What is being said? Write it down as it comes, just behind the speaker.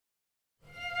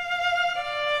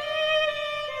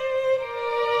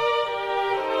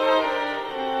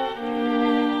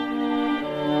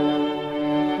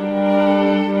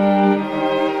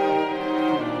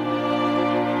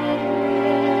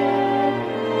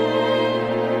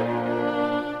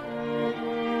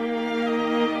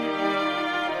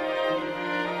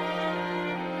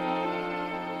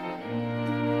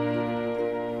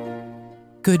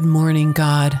Good morning,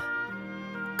 God.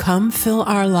 Come fill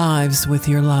our lives with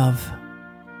your love.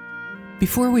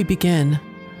 Before we begin,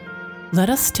 let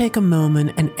us take a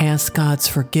moment and ask God's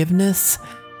forgiveness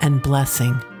and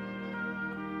blessing.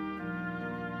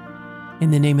 In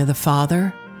the name of the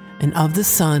Father, and of the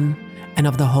Son, and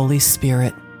of the Holy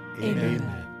Spirit. Amen.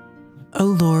 O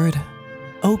Lord,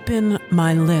 open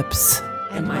my lips,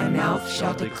 And my mouth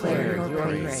shall declare your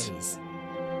praise.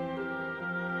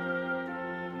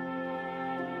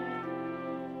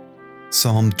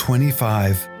 Psalm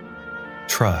 25,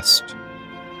 Trust.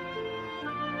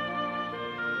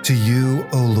 To you,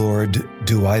 O Lord,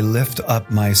 do I lift up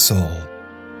my soul.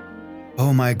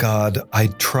 O my God, I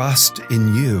trust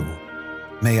in you.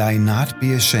 May I not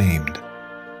be ashamed.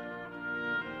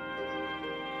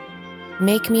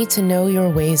 Make me to know your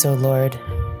ways, O Lord.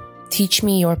 Teach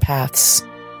me your paths.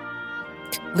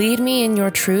 Lead me in your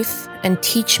truth and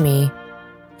teach me,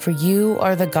 for you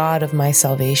are the God of my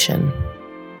salvation.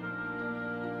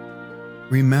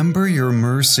 Remember your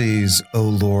mercies, O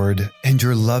Lord, and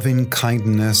your loving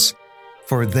kindness,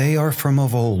 for they are from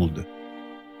of old.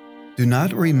 Do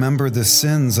not remember the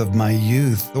sins of my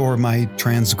youth or my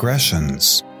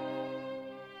transgressions.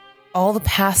 All the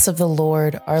paths of the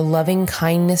Lord are loving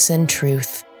kindness and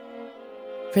truth,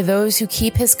 for those who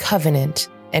keep his covenant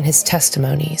and his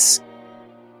testimonies.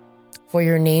 For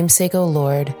your name's sake, O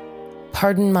Lord,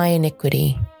 pardon my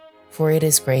iniquity, for it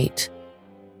is great.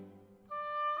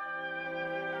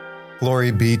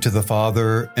 Glory be to the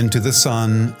Father, and to the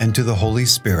Son, and to the Holy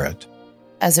Spirit.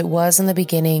 As it was in the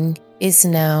beginning, is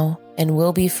now, and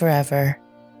will be forever.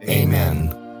 Amen.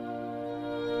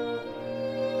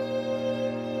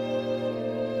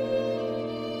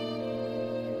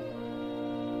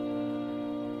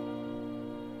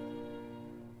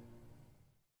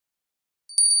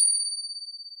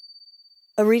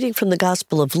 A reading from the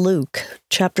Gospel of Luke,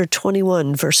 chapter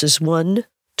 21, verses 1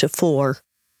 to 4.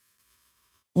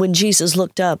 When Jesus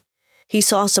looked up, he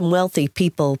saw some wealthy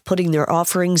people putting their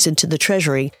offerings into the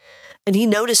treasury, and he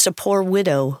noticed a poor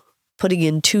widow putting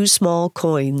in 2 small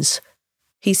coins.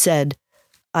 He said,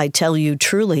 I tell you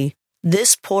truly,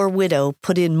 this poor widow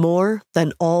put in more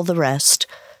than all the rest.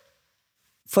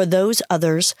 For those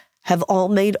others have all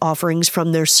made offerings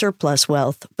from their surplus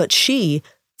wealth, but she,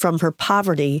 from her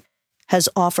poverty, has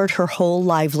offered her whole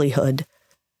livelihood.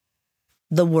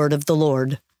 The word of the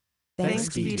Lord. Thanks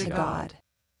be to God.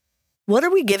 What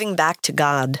are we giving back to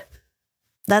God?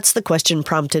 That's the question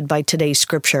prompted by today's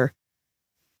scripture.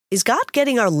 Is God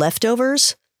getting our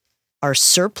leftovers? Our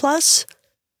surplus?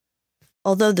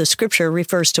 Although the scripture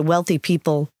refers to wealthy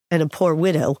people and a poor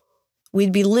widow,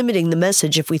 we'd be limiting the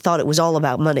message if we thought it was all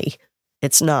about money.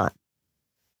 It's not.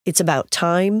 It's about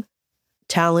time,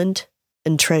 talent,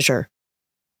 and treasure.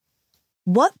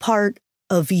 What part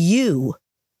of you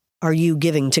are you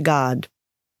giving to God?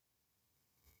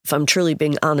 If I'm truly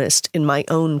being honest in my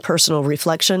own personal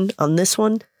reflection on this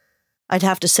one, I'd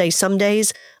have to say some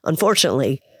days,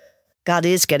 unfortunately, God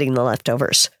is getting the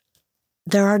leftovers.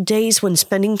 There are days when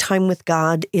spending time with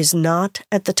God is not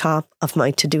at the top of my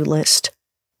to-do list.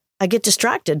 I get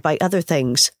distracted by other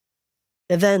things,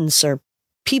 events or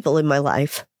people in my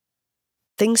life.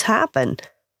 Things happen.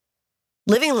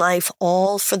 Living life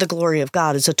all for the glory of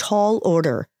God is a tall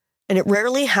order, and it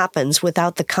rarely happens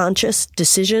without the conscious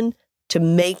decision to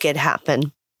make it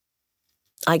happen.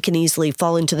 I can easily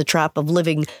fall into the trap of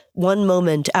living one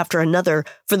moment after another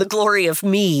for the glory of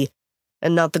me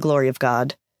and not the glory of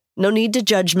God. No need to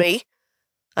judge me.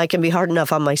 I can be hard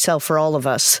enough on myself for all of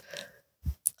us.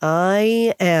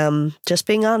 I am just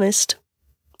being honest.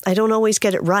 I don't always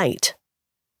get it right.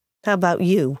 How about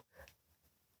you?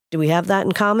 Do we have that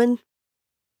in common?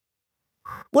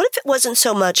 What if it wasn't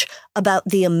so much about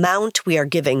the amount we are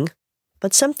giving,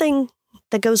 but something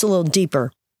that goes a little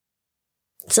deeper?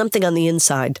 Something on the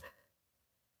inside.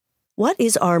 What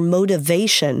is our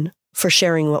motivation for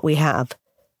sharing what we have?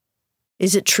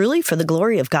 Is it truly for the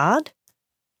glory of God?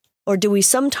 Or do we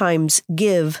sometimes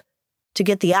give to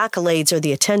get the accolades or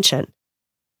the attention?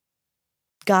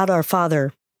 God our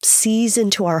Father sees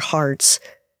into our hearts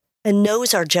and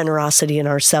knows our generosity and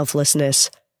our selflessness.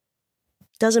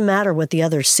 Doesn't matter what the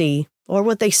others see or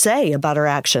what they say about our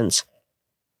actions.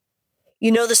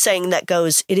 You know the saying that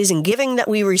goes, it is in giving that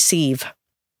we receive.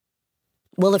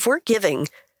 Well, if we're giving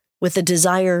with a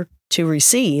desire to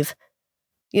receive,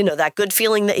 you know, that good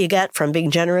feeling that you get from being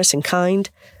generous and kind,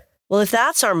 well, if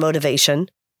that's our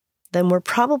motivation, then we're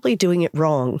probably doing it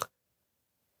wrong.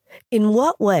 In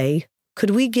what way could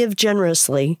we give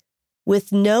generously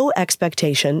with no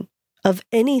expectation of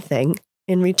anything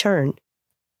in return?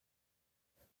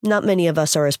 Not many of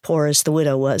us are as poor as the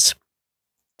widow was.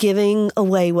 giving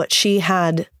away what she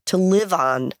had to live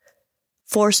on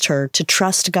forced her to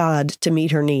trust God to meet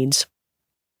her needs.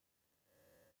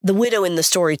 The widow in the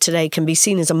story today can be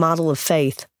seen as a model of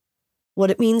faith, what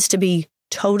it means to be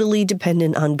totally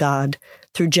dependent on God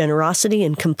through generosity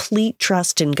and complete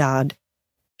trust in God.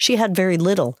 She had very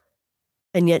little,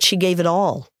 and yet she gave it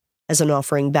all as an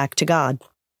offering back to God.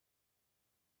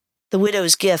 The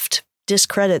widow's gift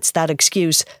discredits that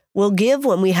excuse, "We'll give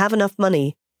when we have enough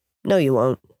money." No, you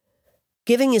won't.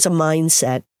 Giving is a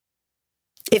mindset.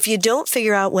 If you don't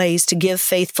figure out ways to give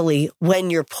faithfully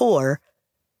when you're poor,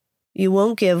 you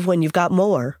won't give when you've got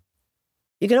more.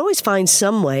 You can always find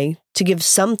some way to give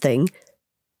something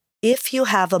if you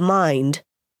have a mind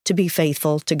to be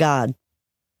faithful to God.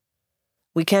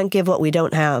 We can't give what we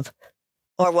don't have,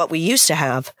 or what we used to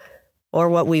have, or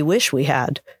what we wish we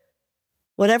had.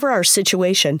 Whatever our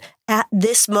situation, at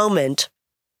this moment,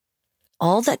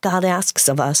 all that God asks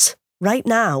of us right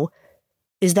now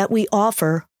is that we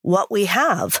offer what we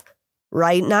have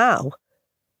right now.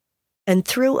 And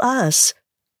through us,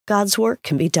 God's work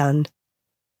can be done.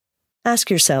 Ask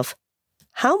yourself,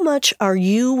 how much are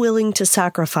you willing to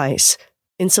sacrifice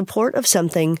in support of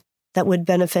something that would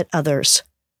benefit others?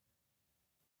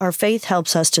 Our faith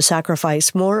helps us to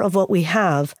sacrifice more of what we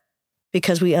have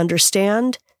because we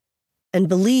understand and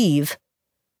believe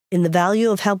in the value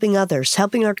of helping others,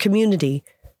 helping our community,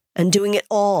 and doing it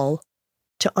all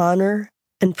to honor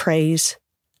and praise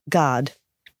God.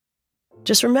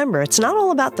 Just remember, it's not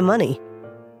all about the money.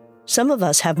 Some of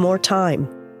us have more time,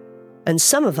 and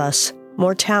some of us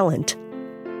more talent.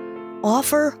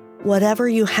 Offer whatever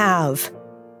you have,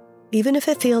 even if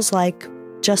it feels like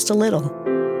just a little.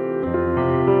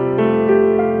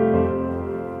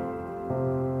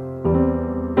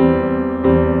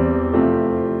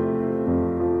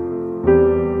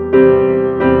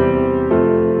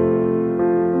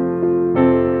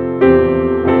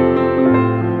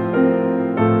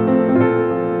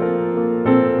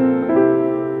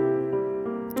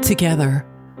 Together,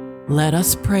 let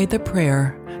us pray the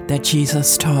prayer that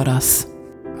Jesus taught us.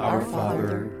 Our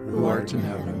Father, who art in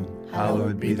heaven,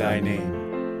 hallowed be thy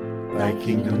name. Thy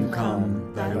kingdom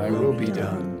come, thy will be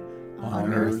done,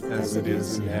 on earth as it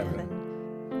is in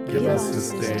heaven. Give us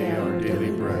this day our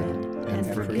daily bread, and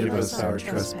forgive us our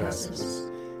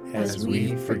trespasses, as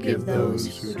we forgive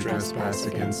those who trespass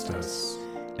against us.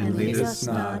 And lead us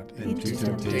not into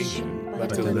temptation, but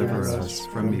deliver us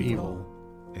from evil.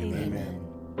 Amen.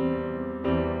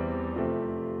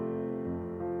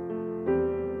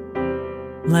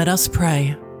 Let us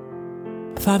pray.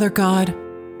 Father God,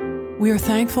 we are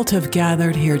thankful to have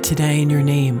gathered here today in your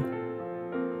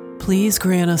name. Please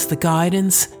grant us the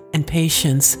guidance and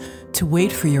patience to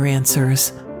wait for your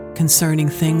answers concerning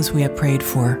things we have prayed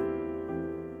for.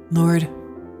 Lord,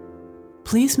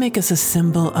 please make us a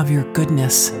symbol of your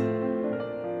goodness.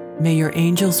 May your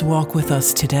angels walk with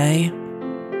us today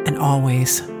and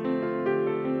always.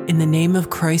 In the name of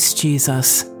Christ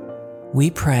Jesus, we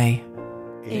pray.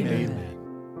 Amen.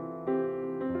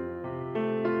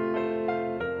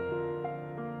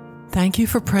 Thank you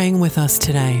for praying with us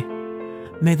today.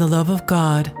 May the love of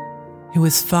God, who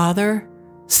is Father,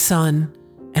 Son,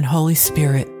 and Holy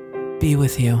Spirit, be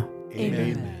with you.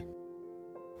 Amen.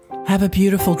 Have a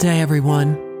beautiful day,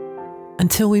 everyone.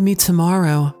 Until we meet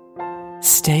tomorrow,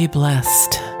 stay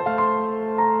blessed.